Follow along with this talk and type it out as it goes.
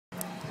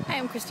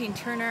I'm Christine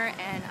Turner,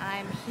 and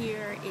I'm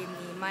here in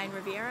the Mayan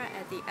Riviera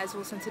at the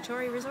Azul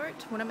Sensatori Resort,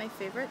 one of my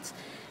favorites.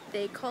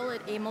 They call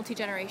it a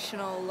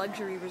multi-generational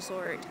luxury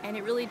resort, and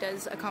it really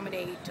does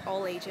accommodate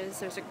all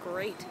ages. There's a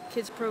great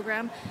kids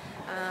program.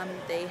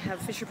 They have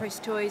Fisher-Price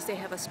toys, they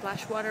have a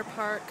splash water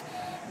park,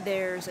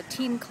 there's a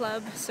teen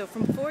club, so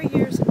from 4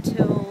 years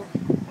until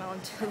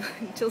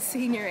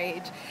senior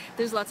age,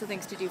 there's lots of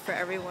things to do for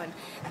everyone.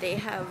 They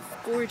have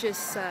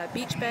gorgeous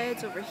beach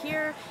beds over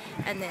here,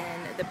 and then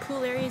the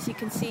pool areas you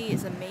can see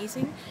is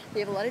amazing. They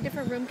have a lot of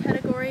different room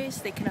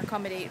categories. They can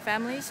accommodate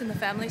families in the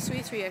family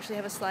suites, where you actually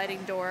have a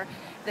sliding door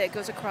that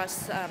goes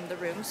across the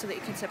room so that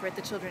you can separate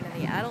the children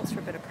and the adults for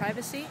a bit of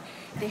privacy.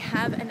 They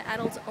have an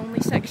adults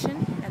only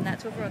section, and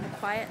that's over on the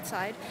quiet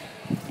side,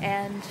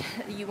 and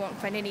you won't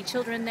find any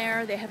children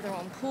there. They have their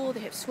own pool,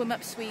 they have swim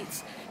up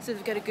suites, so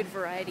they've got a good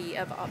variety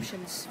of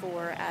options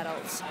for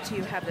adults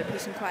to have their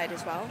peace and quiet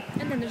as well.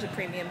 And then there's a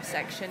premium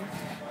section.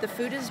 The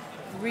food is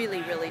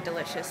really, really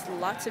delicious.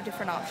 Lots of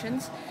different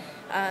options.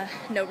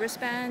 No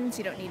wristbands,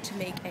 you don't need to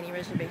make any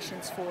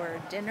reservations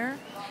for dinner.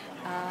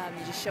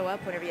 You just show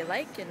up whenever you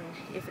like, and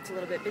if it's a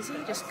little bit busy,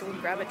 just go and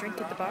grab a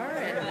drink at the bar,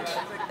 and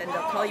then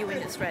they'll call you when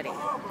it's ready.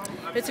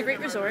 But it's a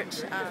great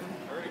resort.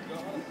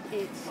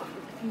 It's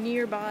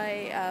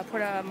nearby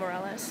Puerto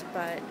Morelos,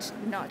 but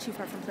not too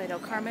far from Playa del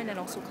Carmen, and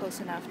also close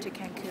enough to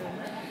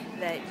Cancun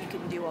that you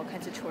can do all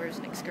kinds of tours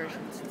and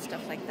excursions and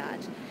stuff like that.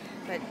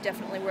 But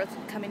definitely worth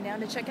coming down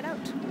to check it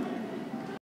out.